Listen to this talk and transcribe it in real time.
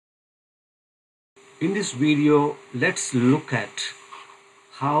In this video, let's look at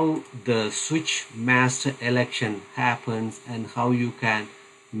how the switch master election happens and how you can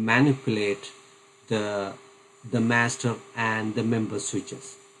manipulate the master and the member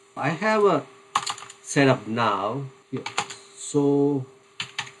switches. I have a setup now here. So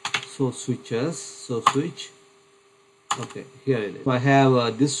switch. Okay, here it is. So I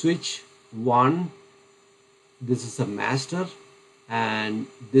have this switch 1. This is a master, and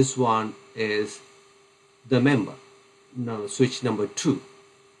this one is the member. Now switch number 2,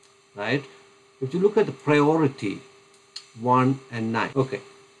 right? If you look at the priority 1 and 9. Okay,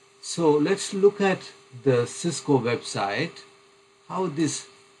 so let's look at the Cisco website, how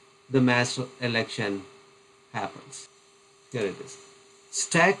the master election happens. Here it is,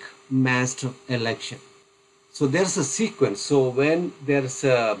 stack master election. So there's a sequence. So when there's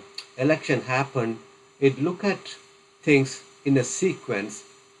a election happen, it look at things in a sequence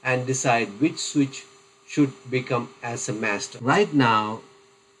and decide which switch should become as a master. Right now,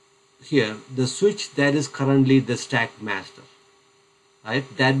 here, the switch that is currently the stack master, right?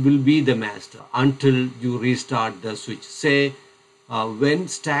 That will be the master until you restart the switch. Say, when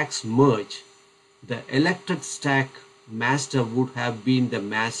stacks merge, the elected stack master would have been the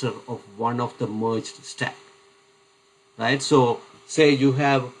master of one of the merged stack, right? So, say you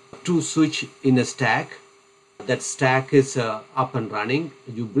have 2 switch in a stack. That stack is up and running.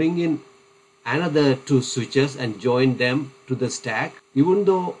 You bring in another 2 switches and join them to the stack. Even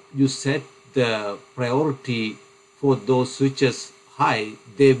though you set the priority for those switches high,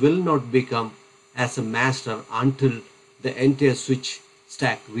 they will not become as a master until the entire switch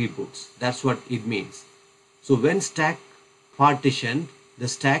stack reboots. That's what it means. So when stack partitioned, the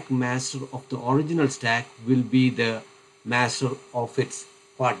stack master of the original stack will be the master of its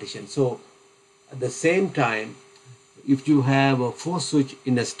partition. So at the same time, if you have a 4 switch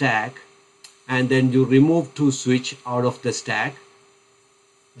in a stack and then you remove 2 switch out of the stack,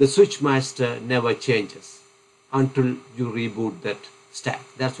 the switch master never changes until you reboot that stack.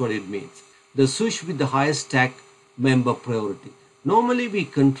 That's what it means. The switch with the highest stack member priority. Normally we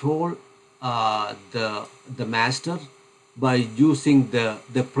control the master by using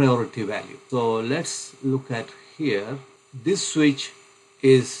the priority value. So let's look at here. This switch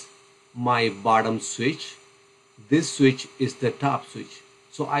is my bottom switch. This switch is the top switch.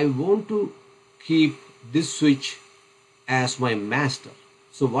 So I want to keep this switch as my master.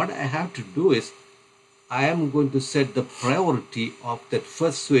 So what I have to do is I am going to set the priority of that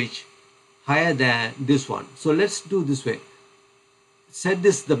first switch higher than this one. So let's do this way. Set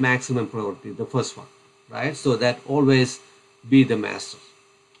this the maximum priority, the first one, right? So that always be the master.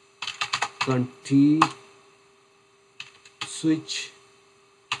 T switch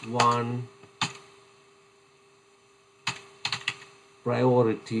 1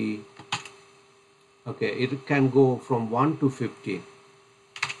 priority. Okay, it can go from 1 to 15,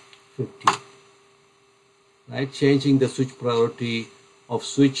 right? Changing the switch priority of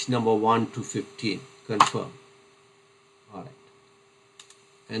switch number 1 to 15. Confirm. All right,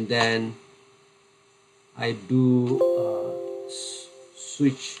 and then I do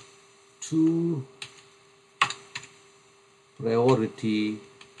switch 2 priority.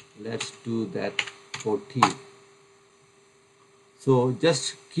 Let's do that 14. So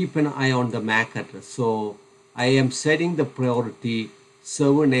just keep an eye on the MAC address. So I am setting the priority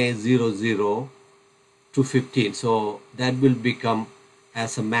 7A00 to 15. So that will become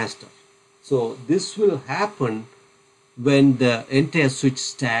as a master. So this will happen when the entire switch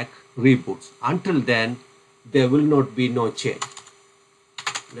stack reboots. Until then, there will not be no change.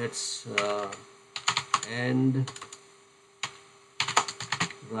 Let's end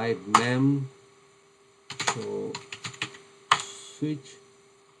write mem. So switch.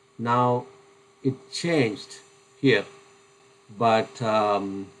 Now it changed here, but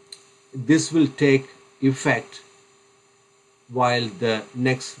this will take effect while the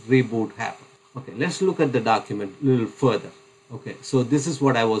next reboot happens. Okay, let's look at the document a little further. Okay, so this is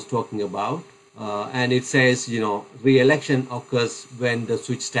what I was talking about, and it says, re-election occurs when the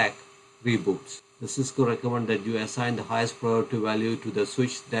switch stack reboots. The Cisco recommend that you assign the highest priority value to the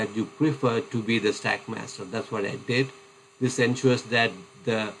switch that you prefer to be the stack master. That's what I did. This ensures that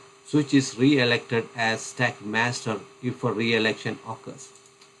the switch is re-elected as stack master if a re-election occurs.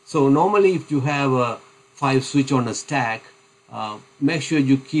 So normally if you have a 5 switch on a stack, make sure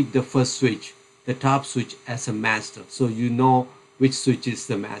you keep the first switch, the top switch, as a master, so you know which switch is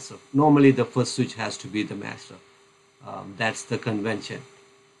the master. Normally the first switch has to be the master. That's the convention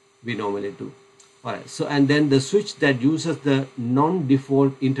we normally do. Alright, so and then the switch that uses the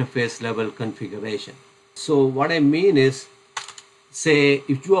non-default interface level configuration. So what I mean is, say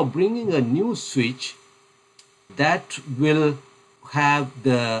if you are bringing a new switch, that will have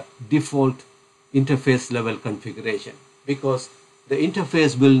the default interface level configuration, because the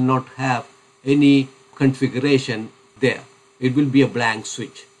interface will not have any configuration there. It will be a blank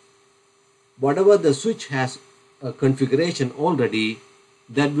switch. Whatever the switch has a configuration already,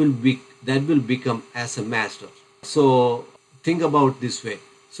 that will become as a master. So think about this way.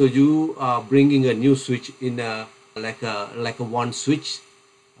 So you are bringing a new switch in a like a one switch,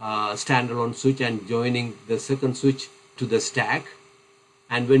 standalone switch, and joining the second switch to the stack.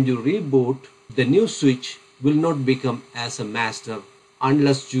 And when you reboot, the new switch will not become as a master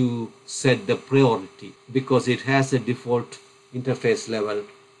unless you set the priority, because it has a default interface level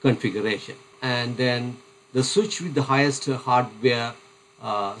configuration. And then the switch with the highest hardware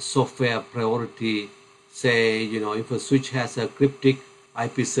software priority, say, if a switch has a cryptic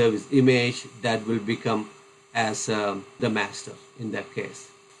IP service image, that will become as the master in that case.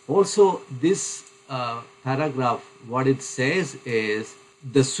 Also, this paragraph, what it says is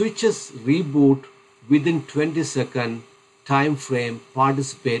the switches reboot within 20-second time frame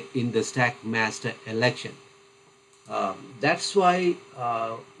participate in the stack master election. That's why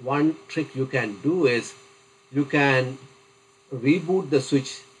one trick you can do is you can reboot the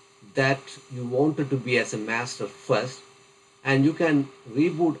switch that you wanted to be as a master first, and you can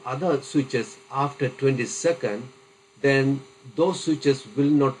reboot other switches after 20 seconds. Then those switches will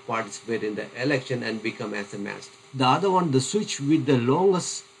not participate in the election and become as a master. The other one, the switch with the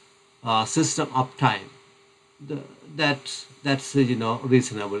longest system uptime, that's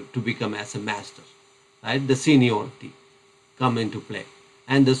reasonable to become as a master, right? The seniority come into play.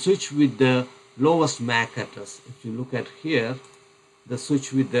 And the switch with the lowest MAC address, if you look at here, the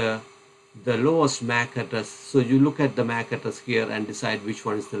switch with the lowest MAC address, so you look at the MAC address here and decide which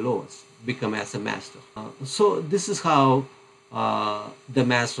one is the lowest, become as a master. So this is how the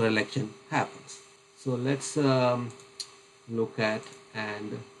master election happens. So let's look at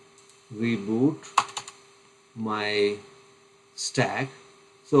and reboot my stack.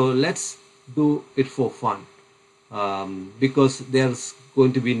 So let's do it for fun, because there's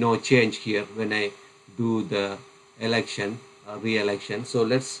going to be no change here when I do the election, re-election. So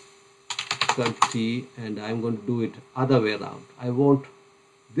let's T, and I'm going to do it other way around. I want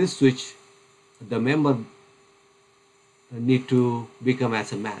this switch, the member need to become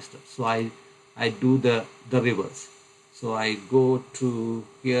as a master. So I do the reverse. So I go to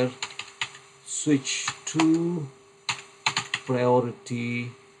here, switch to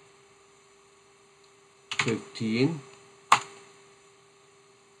priority 15,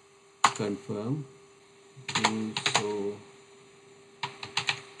 confirm.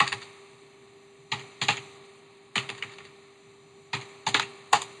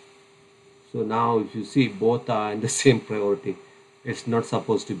 So now if you see, both are in the same priority. It's not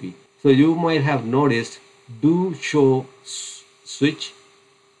supposed to be. So you might have noticed do show switch,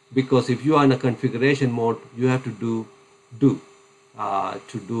 because if you are in a configuration mode, you have to do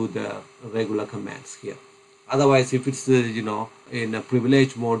to do the regular commands here. Otherwise, if it's in a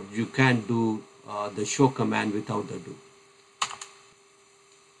privilege mode, you can't do the show command without the do.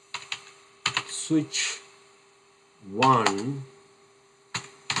 Switch 1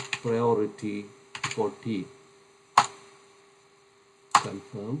 priority 14,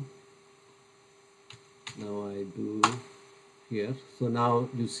 confirm. Now I do here. So now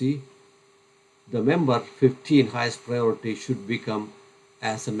you see the member 15 highest priority should become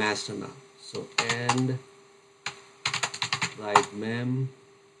as a master now. So end write mem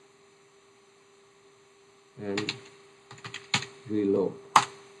and reload,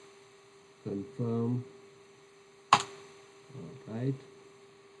 confirm. All right.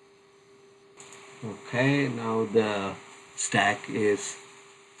 Okay, now the stack is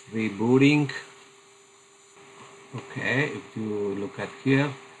rebooting. Okay, if you look at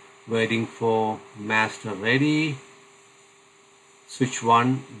here, waiting for master ready, switch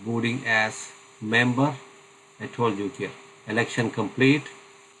 1 booting as member. I told you here, election complete,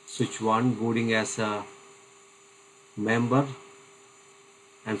 switch 1 booting as a member,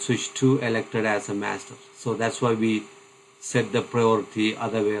 and switch 2 elected as a master. So that's why we set the priority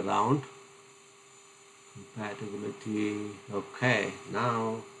other way around. Compatibility. Okay,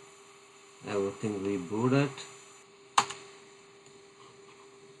 now everything rebooted.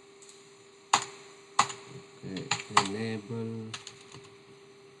 Okay, enable.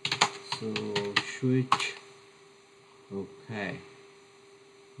 So switch. Okay,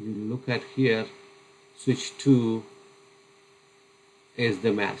 you look at here, switch 2 is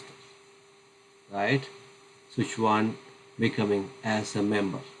the master, right? Switch 1 becoming as a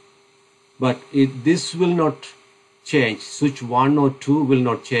member. But this will not change. Switch 1 or 2 will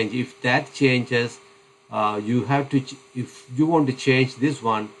not change. If that changes, you have to, if you want to change this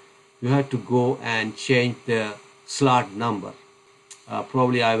one, you have to go and change the slot number.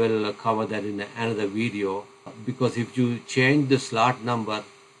 Probably I will cover that in another video, because if you change the slot number,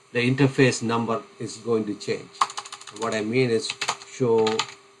 the interface number is going to change. What I mean is, show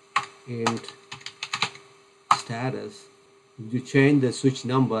int status. If you change the switch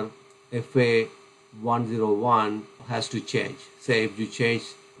number, FA101 has to change. Say if you change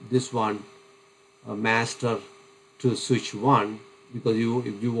this one, master to switch 1, because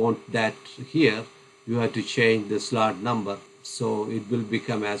if you want that here, you have to change the slot number, so it will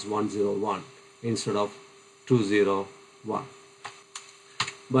become as 101 instead of 201.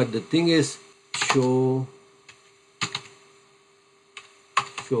 But the thing is, show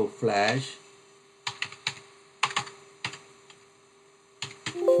flash,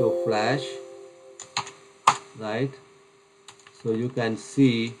 right? So you can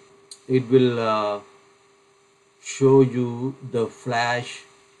see it will show you the flash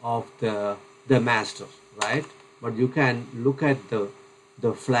of the master, right? But you can look at the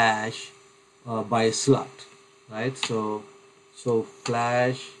flash by slot, right? So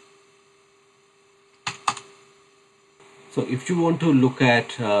flash. So if you want to look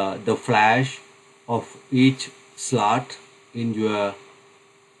at the flash of each slot in your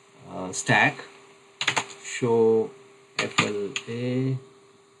stack, show FLA.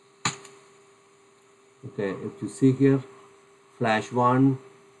 Okay, if you see here, flash 1,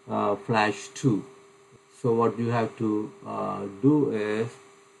 flash 2. So what you have to do is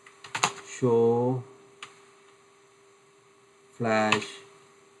show flash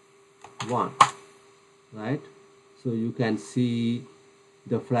 1, right? So you can see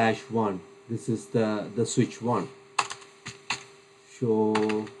the flash 1. This is the switch 1.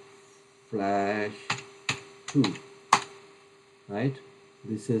 Show flash 2, right?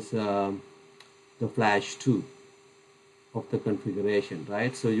 This is the flash 2 of the configuration,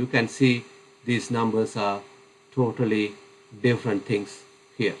 right? So you can see these numbers are totally different things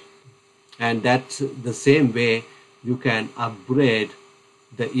here, and that's the same way you can upgrade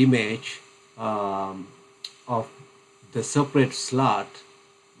the image of the separate slot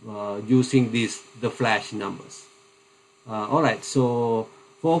using the flash numbers. All right, so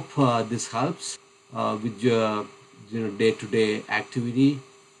hope this helps with your day-to-day activity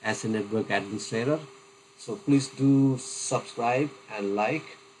as a network administrator. So please do subscribe and like,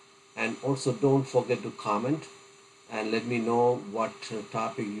 and also don't forget to comment and let me know what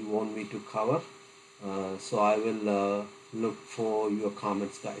topic you want me to cover. So I will look for your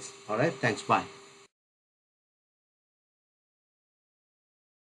comments, guys. All right, thanks, bye.